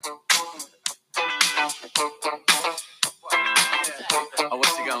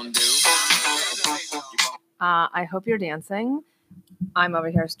I hope you're dancing. I'm over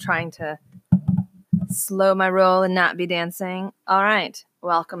here trying to slow my roll and not be dancing. All right,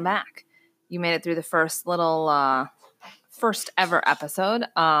 welcome back. You made it through the first ever episode.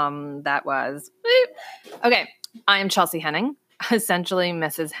 That was okay. I am Chelsea Henning, essentially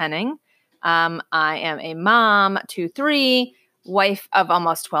Mrs. Henning. I am a mom to 3, wife of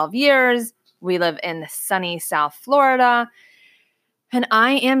almost 12 years. We live in sunny South Florida. And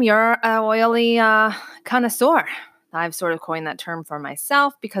I am your oily connoisseur. I've sort of coined that term for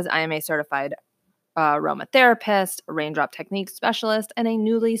myself because I am a certified aromatherapist, a raindrop technique specialist, and a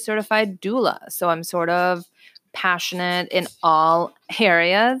newly certified doula. So I'm sort of passionate in all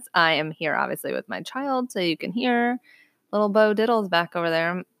areas. I am here obviously with my child, so you can hear little Bo Diddles back over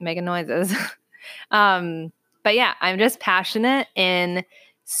there making noises. But yeah, I'm just passionate in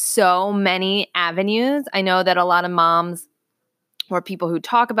so many avenues. I know that a lot of moms or people who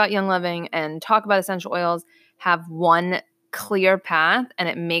talk about Young Living and talk about essential oils have one clear path, and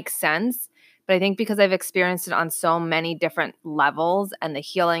it makes sense. But I think because I've experienced it on so many different levels and the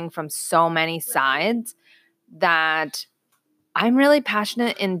healing from so many sides, that I'm really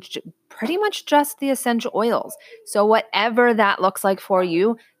passionate in pretty much just the essential oils. So whatever that looks like for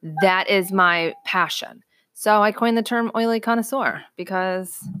you, that is my passion. So I coined the term oily connoisseur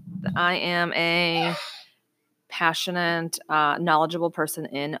because I am a passionate, knowledgeable person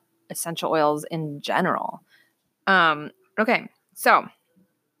in essential oils in general. Okay, so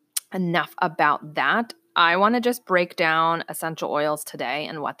enough about that. I want to just break down essential oils today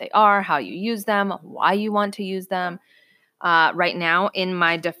and what they are, how you use them, why you want to use them. Right now in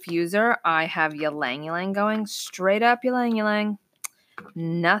my diffuser, I have ylang ylang going, straight up ylang ylang.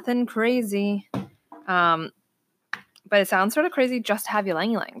 Nothing crazy. But it sounds sort of crazy just to have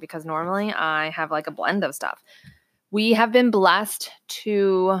ylang ylang because normally I have like a blend of stuff. We have been blessed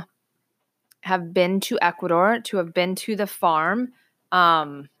to have been to Ecuador, to have been to the farm,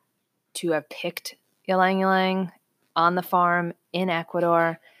 to have picked ylang ylang on the farm in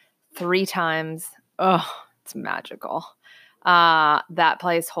Ecuador 3 times. Oh, it's magical. That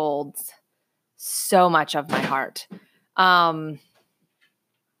place holds so much of my heart.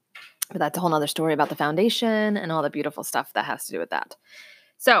 But that's a whole nother story about the foundation and all the beautiful stuff that has to do with that.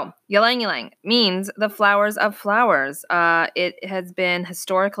 So, ylang ylang means the flowers of flowers. It has been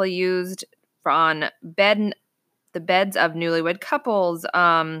historically used on the beds of newlywed couples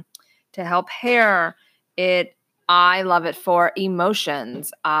to help hair. I love it for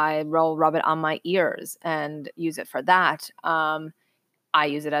emotions. I rub it on my ears and use it for that. I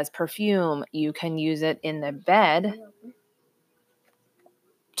use it as perfume. You can use it in the bed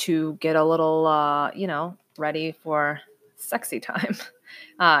to get a little, ready for sexy time.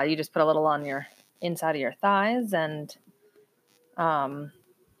 You just put a little on your inside of your thighs and,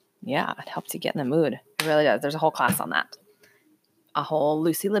 it helps you get in the mood. It really does. There's a whole class on that. A whole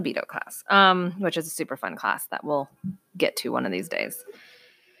Lucy Libido class, which is a super fun class that we'll get to one of these days.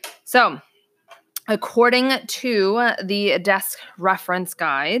 So, according to the desk reference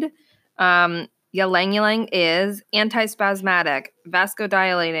guide, ylang ylang is antispasmodic,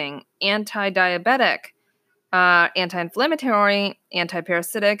 vasodilating, anti-diabetic, anti-inflammatory,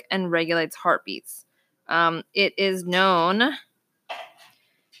 anti-parasitic, and regulates heartbeats. It is known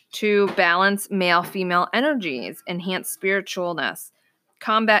to balance male-female energies, enhance spiritualness,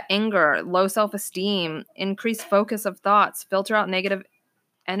 combat anger, low self-esteem, increase focus of thoughts, filter out negative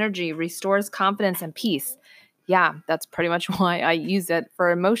energy, restores confidence and peace. Yeah, that's pretty much why I use it for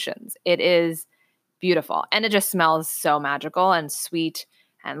emotions. It is beautiful, and it just smells so magical and sweet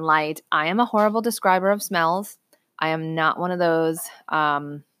and light. I am a horrible describer of smells. I am not one of those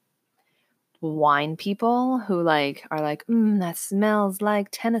wine people who are like, that smells like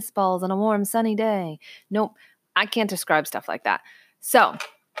tennis balls on a warm sunny day. Nope, I can't describe stuff like that. So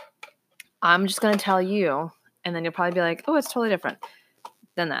I'm just going to tell you, and then you'll probably be like, oh, it's totally different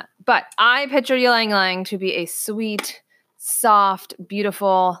than that. But I picture ylang ylang to be a sweet, soft,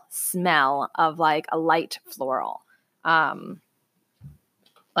 beautiful smell of like a light floral.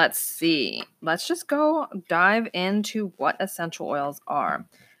 Let's see. Let's just go dive into what essential oils are.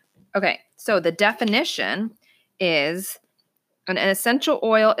 Okay, so the definition is an essential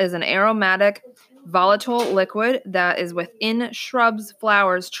oil is an aromatic, volatile liquid that is within shrubs,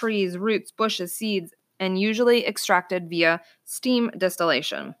 flowers, trees, roots, bushes, seeds, and usually extracted via steam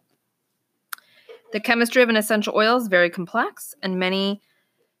distillation. The chemistry of an essential oil is very complex, and many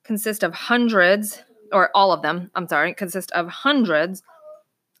consist of hundreds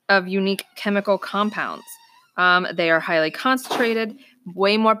of unique chemical compounds. They are highly concentrated,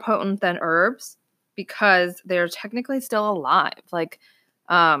 way more potent than herbs because they're technically still alive,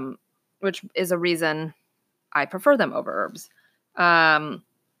 which is a reason I prefer them over herbs.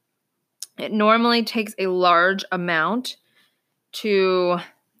 It normally takes a large amount to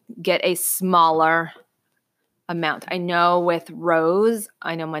get a smaller amount. I know with rose,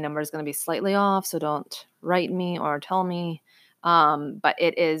 I know my number is going to be slightly off, so don't write me or tell me. But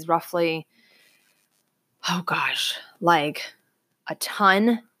it is roughly, like a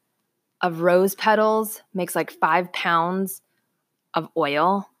ton of rose petals makes like 5 pounds of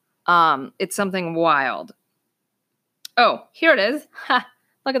oil. It's something wild. Oh, here it is. Ha,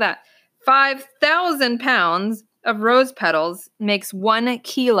 look at that. 5,000 pounds of rose petals makes 1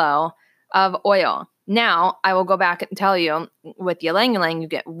 kilo of oil. Now, I will go back and tell you, with ylang ylang, you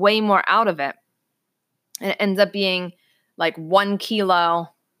get way more out of it. And it ends up being like 1 kilo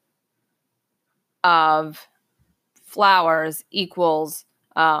of flowers equals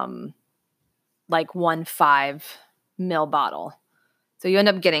like 1 5 ml bottle. So you end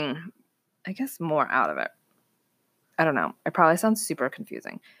up getting, I guess, more out of it. I don't know. It probably sounds super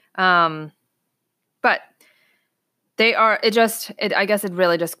confusing. But they are, I guess it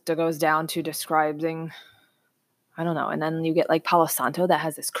really just goes down to describing, I don't know. And then you get like Palo Santo that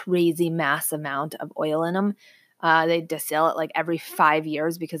has this crazy mass amount of oil in them. They distill it like every 5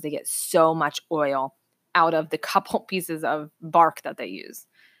 years because they get so much oil out of the couple pieces of bark that they use.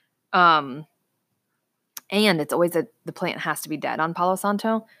 And it's always the plant has to be dead on Palo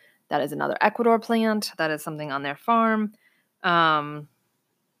Santo. That is another Ecuador plant. That is something on their farm.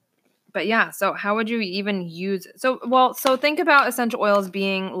 But yeah, so how would you even use it? So think about essential oils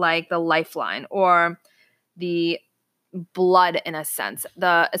being like the lifeline or the blood in a sense.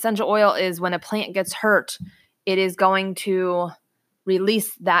 The essential oil is when a plant gets hurt, it is going to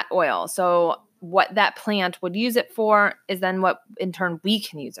release that oil. So what that plant would use it for is then what in turn we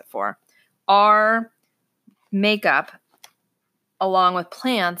can use it for. Our makeup along with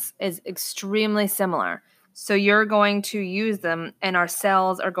plants is extremely similar. So you're going to use them and our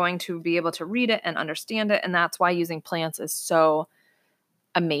cells are going to be able to read it and understand it. And that's why using plants is so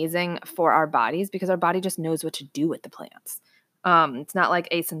amazing for our bodies because our body just knows what to do with the plants. It's not like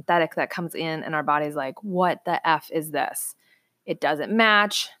a synthetic that comes in and our body's like, what the F is this? It doesn't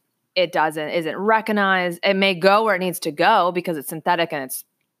match. It isn't recognized. It may go where it needs to go because it's synthetic and it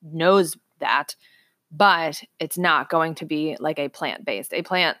knows that, but it's not going to be like a plant-based. A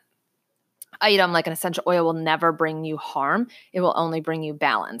plant item like an essential oil will never bring you harm. It will only bring you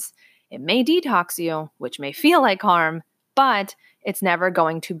balance. It may detox you, which may feel like harm, but it's never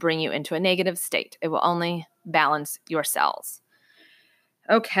going to bring you into a negative state. It will only balance your cells.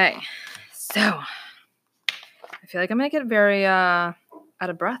 Okay, so I feel like I'm going to get very out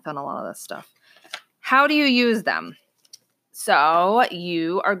of breath on a lot of this stuff. How do you use them? So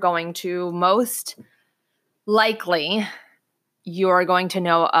you are going to most likely, you're going to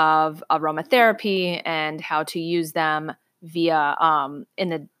know of aromatherapy and how to use them via in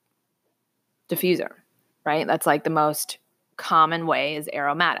the diffuser, right? That's like the most common way is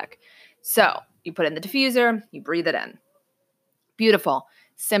aromatic. So you put it in the diffuser, you breathe it in. Beautiful,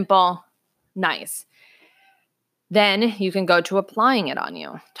 simple, nice. Then you can go to applying it on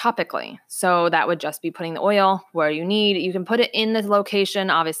you topically. So that would just be putting the oil where you need. You can put it in the location.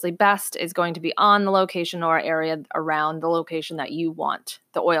 Obviously, best is going to be on the location or area around the location that you want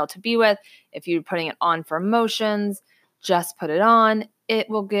the oil to be with. If you're putting it on for motions, just put it on. It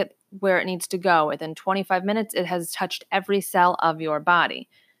will get where it needs to go. Within 25 minutes, it has touched every cell of your body.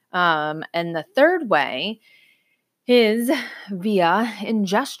 And the third way is via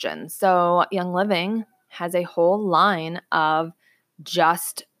ingestion. So Young Living has a whole line of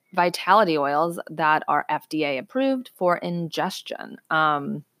just vitality oils that are FDA approved for ingestion.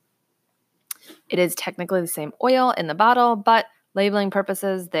 It is technically the same oil in the bottle, but labeling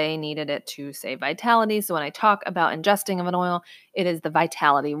purposes, they needed it to say vitality. So when I talk about ingesting of an oil, it is the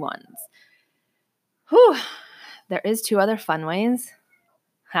vitality ones. Whew. There is 2 other fun ways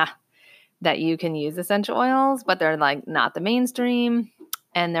that you can use essential oils, but they're like not the mainstream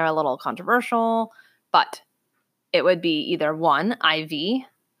and they're a little controversial. But it would be either 1, IV.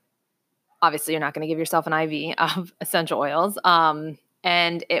 Obviously, you're not going to give yourself an IV of essential oils.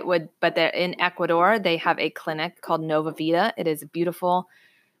 And it would, but they're in Ecuador, they have a clinic called Nova Vida. It is beautiful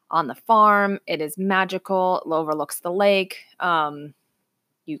on the farm. It is magical. It overlooks the lake.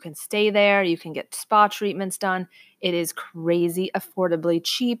 You can stay there. You can get spa treatments done. It is crazy affordably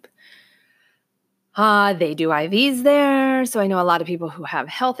cheap. They do IVs there. So I know a lot of people who have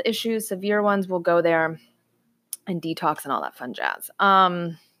health issues, severe ones, will go there and detox and all that fun jazz.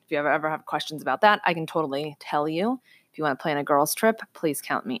 If you ever have questions about that, I can totally tell you. If you want to plan a girls trip, please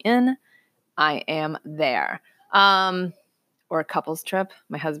count me in. I am there. Or a couples trip.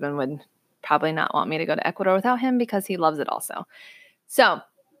 My husband would probably not want me to go to Ecuador without him because he loves it also. So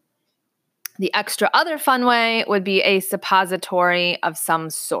the extra other fun way would be a suppository of some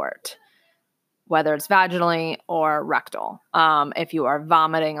sort, whether it's vaginally or rectal. If you are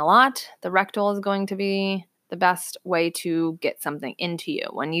vomiting a lot, the rectal is going to be the best way to get something into you.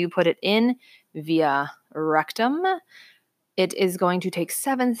 When you put it in via rectum, it is going to take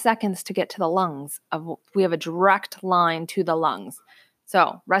 7 seconds to get to the lungs. We have a direct line to the lungs.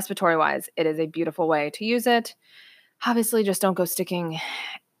 So respiratory-wise, it is a beautiful way to use it. Obviously, just don't go sticking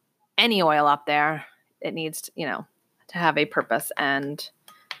any oil up there. It needs to, to have a purpose and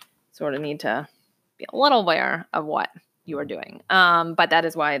sort of need to be a little aware of what you are doing. But that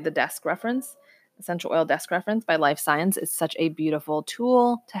is why the desk reference, essential oil desk reference by Life Science, is such a beautiful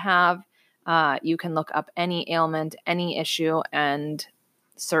tool to have. You can look up any ailment, any issue, and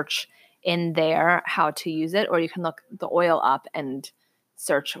search in there how to use it. Or you can look the oil up and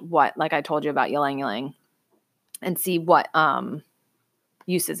search what, like I told you about ylang ylang, and see what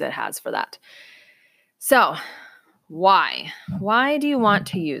uses it has for that. So why? Why do you want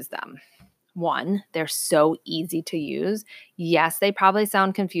to use them? One, they're so easy to use. Yes, they probably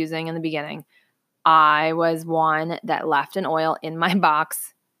sound confusing in the beginning. I was one that left an oil in my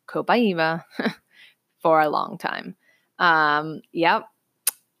box, Copaiba, for a long time. Yep,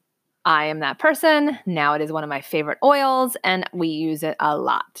 I am that person. Now it is one of my favorite oils, and we use it a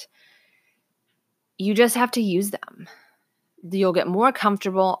lot. You just have to use them. You'll get more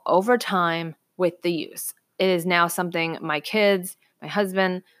comfortable over time with the use. It is now something my kids, my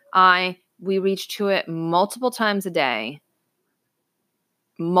husband, we reach to it multiple times a day.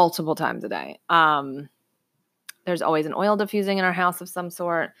 There's always an oil diffusing in our house of some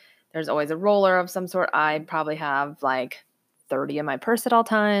sort. There's always a roller of some sort. I probably have like 30 in my purse at all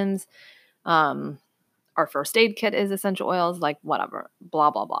times. Our first aid kit is essential oils, like whatever, blah,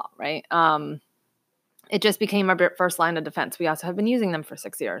 blah, blah, right? It just became our first line of defense. We also have been using them for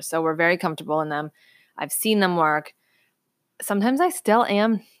 6 years, so we're very comfortable in them. I've seen them work. Sometimes I still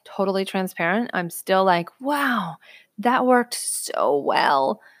am totally transparent. I'm still like, wow, that worked so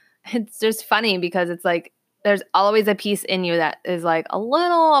well. It's just funny because it's like there's always a piece in you that is like a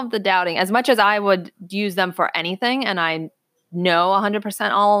little of the doubting. As much as I would use them for anything and I know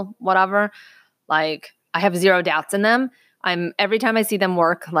 100% all whatever, like I have zero doubts in them. Every time I see them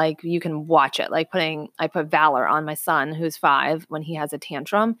work, like you can watch it. Like I put Valor on my son who's 5 when he has a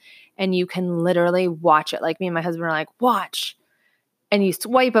tantrum, and you can literally watch it. Like me and my husband are like, watch. And you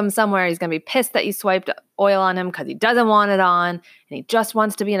swipe him somewhere, he's going to be pissed that you swiped oil on him because he doesn't want it on and he just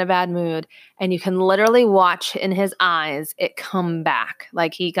wants to be in a bad mood. And you can literally watch in his eyes it come back.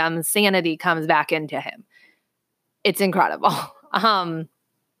 Like sanity comes back into him. It's incredible.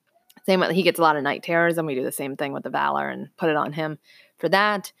 Same way, he gets a lot of night terrors, and we do the same thing with the Valor and put it on him for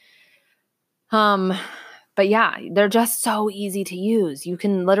that. But yeah, they're just so easy to use. You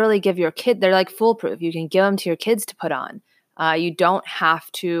can literally give your kid, they're like foolproof. You can give them to your kids to put on. You don't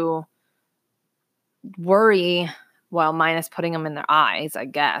have to worry, well, minus putting them in their eyes, I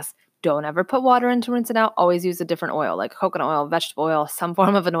guess. Don't ever put water in to rinse it out. Always use a different oil, like coconut oil, vegetable oil, some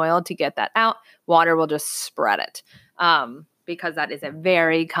form of an oil to get that out. Water will just spread it. Because that is a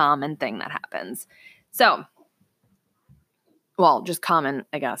very common thing that happens. So, well, just common,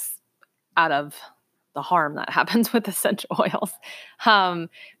 I guess, out of the harm that happens with essential oils.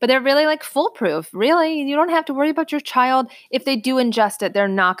 But they're really like foolproof. Really, you don't have to worry about your child. If they do ingest it, they're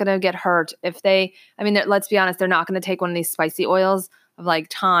not going to get hurt. Let's be honest, they're not going to take one of these spicy oils of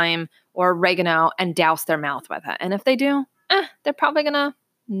like thyme or oregano and douse their mouth with it. And if they do, they're probably going to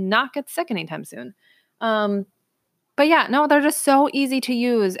not get sick anytime soon. But yeah, no, they're just so easy to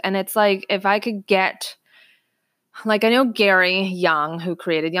use. And it's like, if I could get, like I know Gary Young, who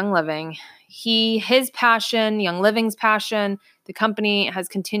created Young Living, his passion, Young Living's passion, the company has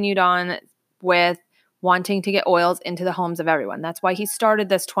continued on with wanting to get oils into the homes of everyone. That's why he started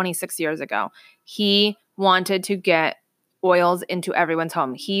this 26 years ago. He wanted to get oils into everyone's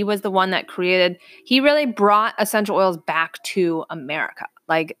home. He was the one that he really brought essential oils back to America.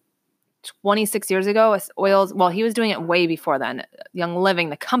 Like 26 years ago, oils, well, he was doing it way before then. Young Living,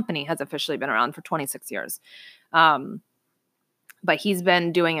 the company, has officially been around for 26 years. But he's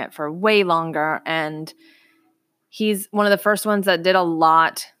been doing it for way longer, and he's one of the first ones that did a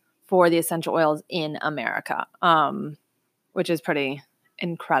lot for the essential oils in America, which is pretty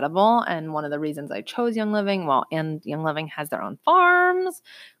incredible. And one of the reasons I chose Young Living, and Young Living has their own farms.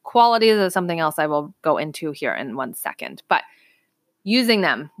 Quality is something else I will go into here in 1 second. But using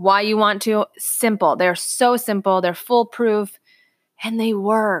them, why you want to, simple. They're so simple. They're foolproof, and they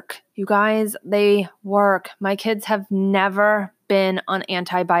work. You guys, they work. My kids have never been on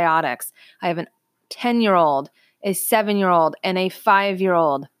antibiotics. I have a 10-year-old, a 7-year-old, and a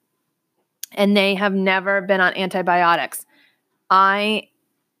 5-year-old, and they have never been on antibiotics. Audrey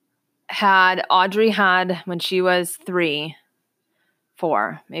had, when she was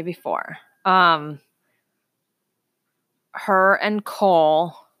 4, her and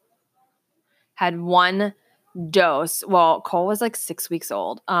Cole had one dose. Well, Cole was like 6 weeks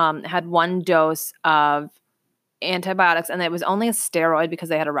old. Had one dose of antibiotics, and it was only a steroid because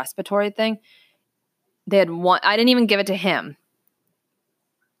they had a respiratory thing. They had one. I didn't even give it to him.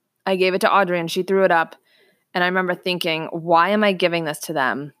 I gave it to Audrey, and she threw it up. And I remember thinking, why am I giving this to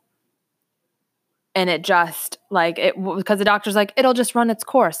them? And it just because the doctor's like, it'll just run its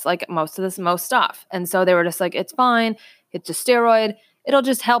course, like most stuff. And so they were just like, it's fine. It's a steroid. It'll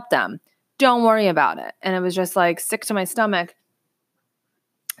just help them. Don't worry about it. And it was just like sick to my stomach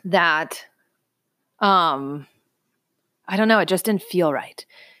that, I don't know. It just didn't feel right.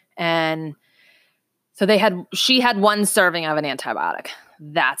 And so she had one serving of an antibiotic.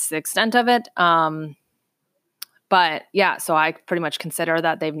 That's the extent of it. But yeah, so I pretty much consider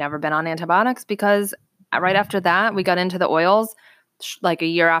that they've never been on antibiotics because right after that, we got into the oils like a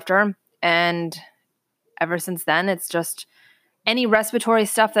year after. And ever since then, it's just any respiratory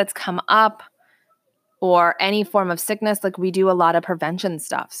stuff that's come up or any form of sickness. Like we do a lot of prevention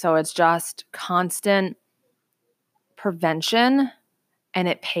stuff. So it's just constant prevention, and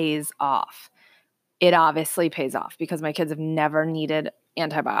it pays off. It obviously pays off because my kids have never needed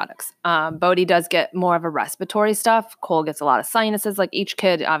antibiotics. Bodhi does get more of a respiratory stuff. Cole gets a lot of sinuses. Like each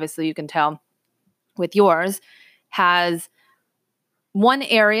kid, obviously you can tell with yours, has one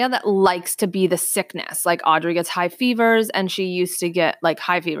area that likes to be the sickness. Like Audrey gets high fevers, and she used to get like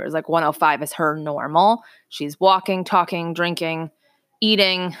high fevers. Like 105 is her normal. She's walking, talking, drinking,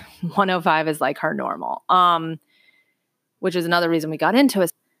 eating. 105 is like her normal. Which is another reason we got into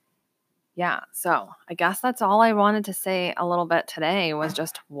it. Yeah, so I guess that's all I wanted to say a little bit today was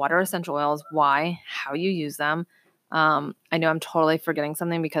just what are essential oils, why, how you use them. I know I'm totally forgetting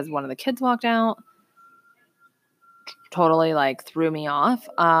something because one of the kids walked out. Totally like threw me off.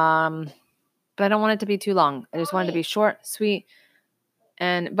 But I don't want it to be too long. I just want it to be short, sweet.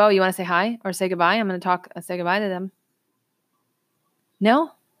 And Bo, you want to say hi or say goodbye? I'm going to say goodbye to them.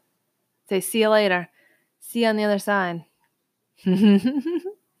 No? Say see you later. See you on the other side. It's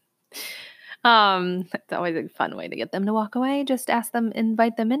always a fun way to get them to walk away. Just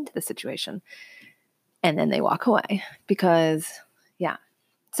invite them into the situation. And then they walk away because, yeah.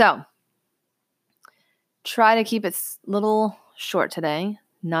 So try to keep it little short today,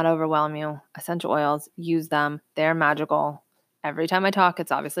 not overwhelm you. Essential oils, use them. They're magical. Every time I talk,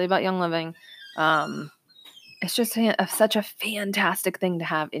 it's obviously about Young Living. It's just such a fantastic thing to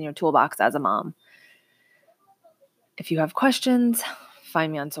have in your toolbox as a mom. If you have questions, find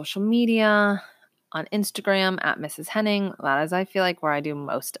me on social media, on Instagram at Mrs. Henning. That is, I feel like, where I do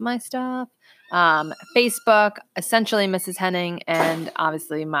most of my stuff. Facebook, essentially Mrs. Henning, and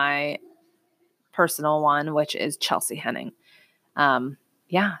obviously my personal one, which is Chelsea Henning.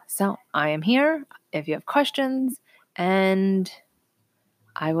 Yeah, so I am here if you have questions, and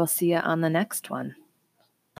I will see you on the next one.